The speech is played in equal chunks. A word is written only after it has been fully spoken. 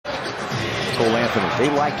Cole Anthony.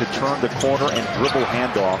 They like to turn the corner and dribble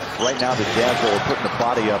handoff. Right now the Jazz are putting the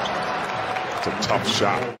body up. It's a tough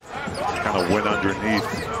shot. Kind of went underneath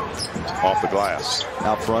off the glass.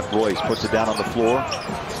 Out front, Royce puts it down on the floor.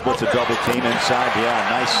 Splits a double team inside. Yeah,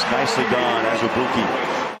 nicely done. Azubuike.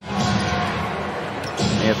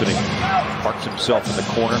 Anthony parks himself in the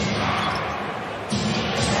corner.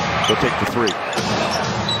 He'll take the three.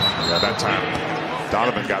 Yeah, that time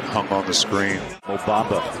Donovan got hung on the screen. Mo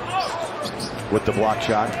Bamba with the block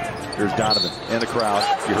shot. Here's Donovan in the crowd.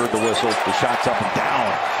 You heard the whistle. The shot's up and down.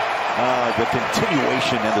 The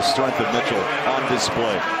continuation and the strength of Mitchell on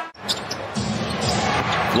display.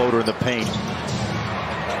 Floater in the paint.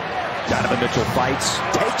 Donovan Mitchell fights,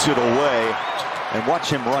 takes it away, and watch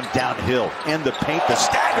him run downhill in the paint. The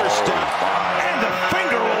stagger step and the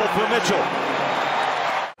finger roll for Mitchell.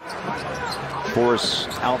 Forrest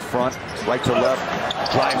out front, right to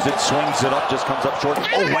left, drives it, swings it up, just comes up short.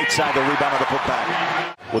 Oh, right side, the rebound on the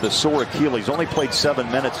putback. With a sore Achilles, only played 7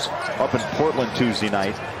 minutes up in Portland Tuesday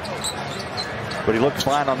night. But he looked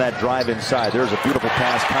fine on that drive inside. There's a beautiful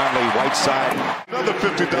pass. Conley, right side. Another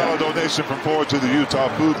 $50 donation from Ford to the Utah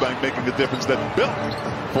Food Bank, making a difference that built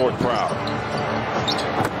Ford proud.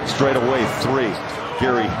 Straight away, three.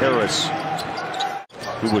 Gary Harris,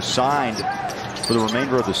 who was signed for the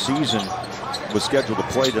remainder of the season, was scheduled to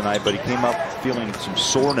play tonight, but he came up feeling some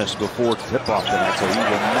soreness before tip-off tonight, so he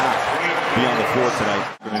will not be on the floor tonight.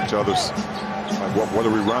 Each other's like, what are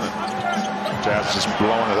we running? Jazz just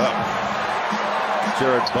blowing it up.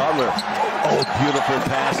 Jared Butler. Oh, beautiful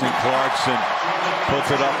pass, and Clarkson puts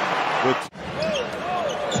it up with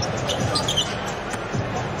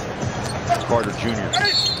Carter Jr.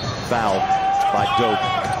 Fouled by Doak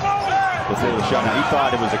before the shot. Now, he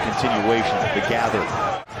thought it was a continuation, the gather.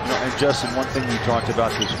 And Justin, one thing you talked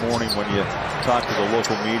about this morning when you talked to the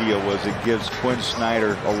local media was it gives Quinn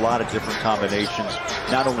Snyder a lot of different combinations,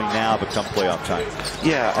 not only now, but come playoff time.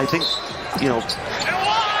 Yeah, I think,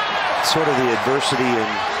 sort of the adversity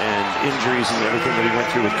and injuries and everything that he went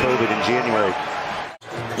through with COVID in January.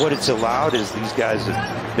 What it's allowed is these guys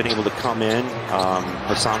have been able to come in.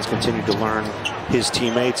 Hassan's continued to learn his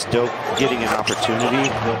teammates. Doak getting an opportunity.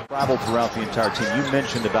 He'll travel throughout the entire team. You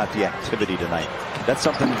mentioned about the activity tonight. That's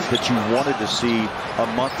something that you wanted to see a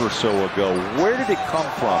month or so ago. Where did it come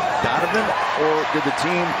from? Donovan, or did the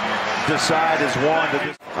team decide as one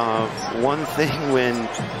to one thing when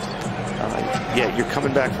you're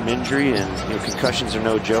coming back from injury and concussions are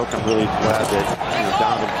no joke. I'm really glad that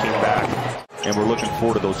Donovan came back. And we're looking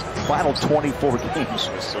forward to those final 24 games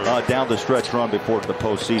down the stretch run before the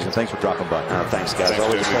postseason. Thanks for dropping by. Thanks, guys.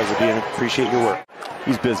 Always a pleasure being here. Appreciate your work.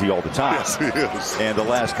 He's busy all the time. Yes, he is. And the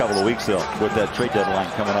last couple of weeks, though, with that trade deadline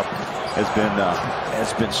coming up,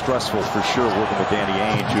 has been stressful for sure. Working with Danny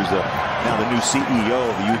Ainge, who's now the new CEO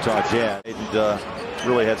of the Utah Jazz, and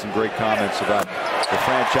really had some great comments about the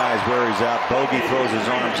franchise where he's at. Bogey throws his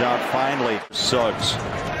arms out. Finally, Suggs.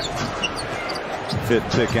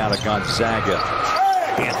 Fifth pick out of Gonzaga.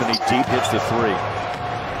 Anthony deep hits the three.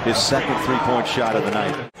 His second three-point shot of the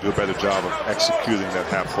night. Do a better job of executing that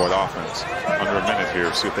half-court offense. Under a minute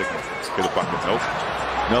here. See if they can get a bucket. Nope.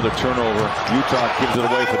 Another turnover. Utah gives it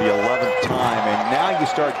away for the 11th time. And now you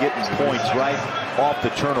start getting points right off the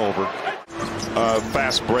turnover.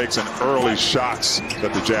 Fast breaks and early shots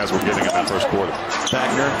that the Jazz were getting in that first quarter.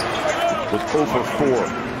 Wagner was 0 for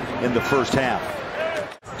 4 in the first half.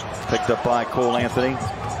 Picked up by Cole Anthony.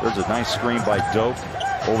 There's a nice screen by Doak.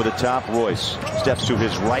 Over the top, Royce steps to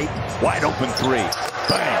his right. Wide open three.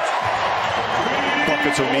 Bang!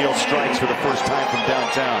 Buckets O'Neal strikes for the first time from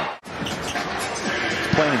downtown.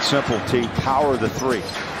 Plain and simple, T. Power the three.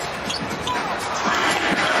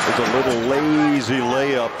 There's a little lazy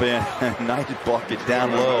layup and nice bucket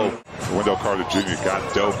down low. Wendell Carter Jr.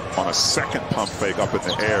 got Doak on a second pump fake up in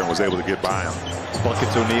the air and was able to get by him.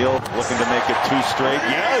 Buckets O'Neal looking to make it 2 straight.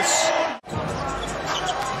 Yes!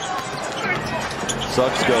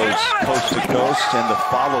 Suggs goes coast to coast, and the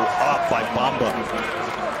follow up by Bamba.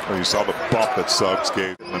 Well, you saw the bump that Suggs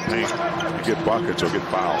gave in the paint. You get buckets or get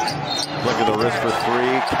fouled. Look at the wrist for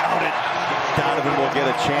three. Count it. Donovan will get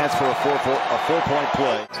a chance for a four-point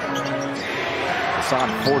play. Hassan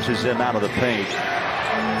forces him out of the paint.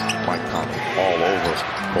 Mike Conley all over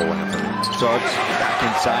Cole Anthony. Suggs back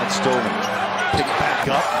inside, stolen. Pick back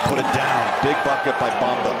up, put it down. Big bucket by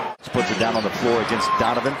Bamba. Puts it down on the floor against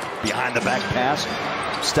Donovan. Behind the back pass.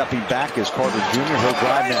 Stepping back is Carter Jr. He'll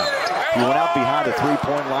drive now. He went out behind the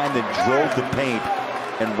three-point line, then drove the paint.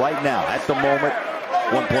 And right now, at the moment,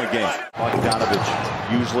 1-point game.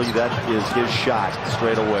 Bogdanovich, usually that is his shot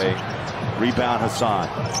straight away. Rebound Hassan.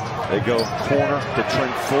 They go corner to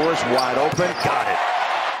Trent Forrest, wide open. Got it.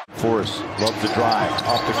 Forrest loves to drive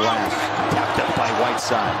off the glass. Tapped up by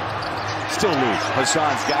Whiteside. Still loose.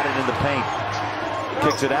 Hassan's got it in the paint.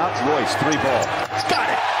 Kicks it out. Royce, 3-ball. Got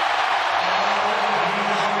it.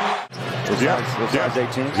 Those guys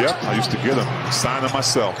 18? Yep, I used to get them. Sign them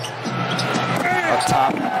myself. Up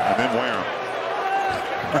top. And then wear them.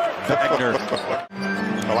 Wagner.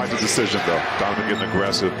 I like the decision, though. Donovan getting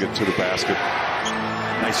aggressive, getting to the basket.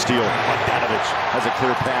 Nice steal. Bogdanovich has a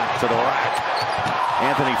clear path to the rack.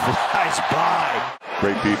 Anthony flies by.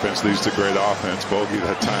 Great defense leads to great offense. Bogey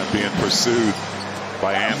that time being pursued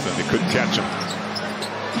by Anthony. Couldn't catch him.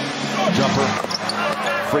 Jumper.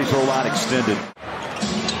 Free throw line extended.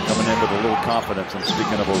 Coming in with a little confidence. And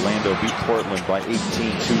speaking of Orlando, beat Portland by 18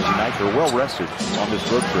 Tuesday night. They're well rested on this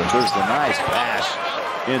road trip. There's the nice pass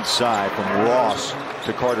inside from Ross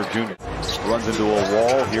to Carter Jr. Runs into a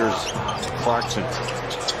wall. Here's Clarkson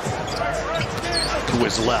to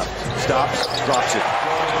his left. Stops, drops it.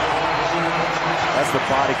 That's the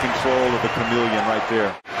body control of the chameleon right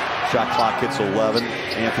there. Shot clock hits 11.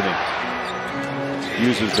 Anthony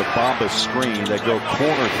uses the Bamba screen. They go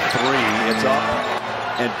corner 3. It's up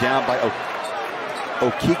and down by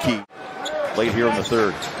Okiki late here in the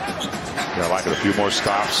third. Yeah, I like it. A few more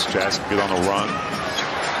stops. Jazz can get on the run.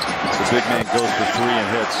 The big man goes for 3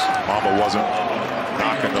 and hits. Bamba wasn't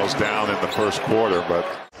knocking those down in the first quarter, but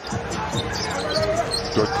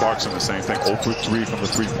George Clarkson, the same thing. 0 for 3 from the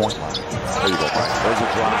three-point line. There you go, Mike. There's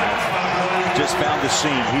a drive. Just found the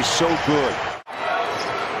seam. He's so good.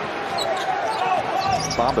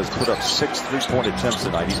 Bamba's put up 6 3-point attempts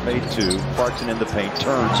tonight. He's made 2. Clarkson in the paint.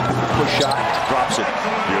 Turns. Push shot. Drops it.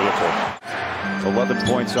 Beautiful. 11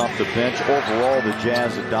 points off the bench. Overall, the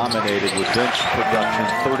Jazz have dominated with bench production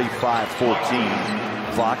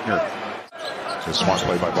 35-14. Wagner. A smart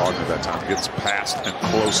play by Wagner that time. Gets past and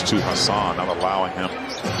close to Hassan, not allowing him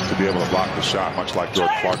to be able to block the shot, much like George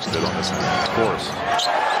Clarkson did on this one. Of course.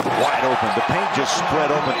 Wide open. The paint just spread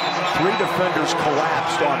open. 3 defenders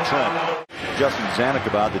collapsed on Trent. Justin Zanuck,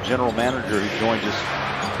 about the general manager who joins us,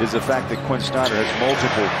 is the fact that Quinn Snyder has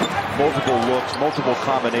multiple looks, multiple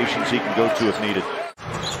combinations he can go to if needed.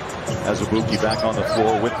 Azubuike back on the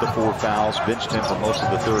floor with the 4 fouls. Benched him for most of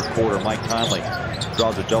the third quarter. Mike Conley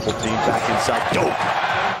draws a double team back inside. Dope!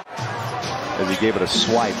 As he gave it a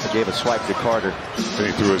swipe. He gave a swipe to Carter. Then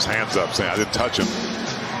he threw his hands up saying, I didn't touch him.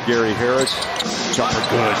 Gary Harris. Jumper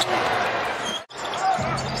good.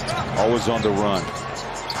 Always on the run.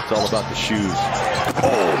 It's all about the shoes.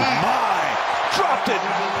 Oh my! Dropped it!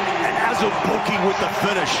 And Azubuike with the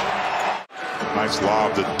finish. Nice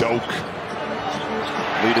lob to Doak.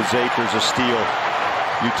 Lead is 8. There's a steal.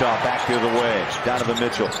 Utah back the other way. Donovan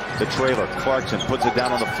Mitchell, the trailer. Clarkson puts it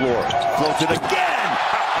down on the floor. Floats it again.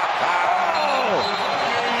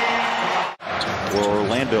 Well,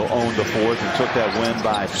 Orlando owned the fourth and took that win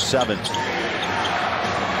by 7.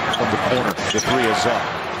 From the corner, the 3 is up.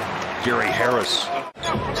 Gary Harris.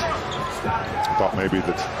 I thought maybe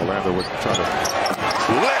that Orlando would try to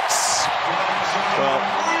blitz. Well,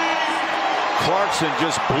 Clarkson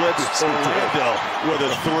just blitzed Orlando with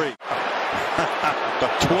a 3.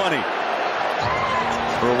 20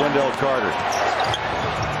 for Wendell Carter.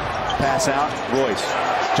 Pass out. Royce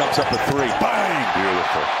jumps up a 3. Bang!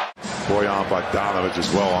 Beautiful. Bojan Bogdanovich as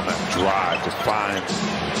well on that drive to find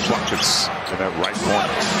buckets in that right corner.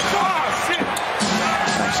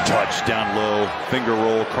 Nice touch down low. Finger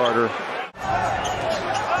roll, Carter.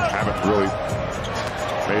 Haven't really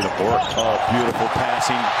made him work. Oh, beautiful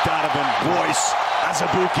passing. Donovan, Royce,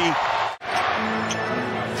 Azubuike.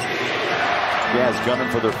 Jazz gunning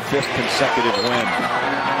for their 5th consecutive win.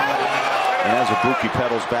 And Azubuike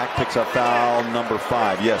pedals back, picks up foul number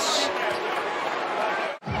 5. Yes.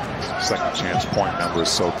 Second chance point number is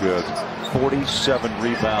so good. 47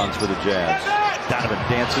 rebounds for the Jazz. Donovan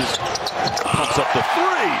dances, pumps up the 3.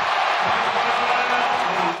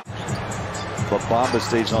 But Bamba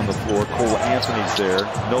stays on the floor. Cole Anthony's there.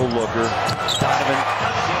 No looker. Donovan,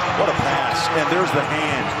 what a pass. And there's the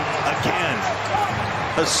hand again.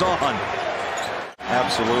 Hassan.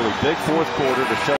 Absolutely. Big fourth quarter to shut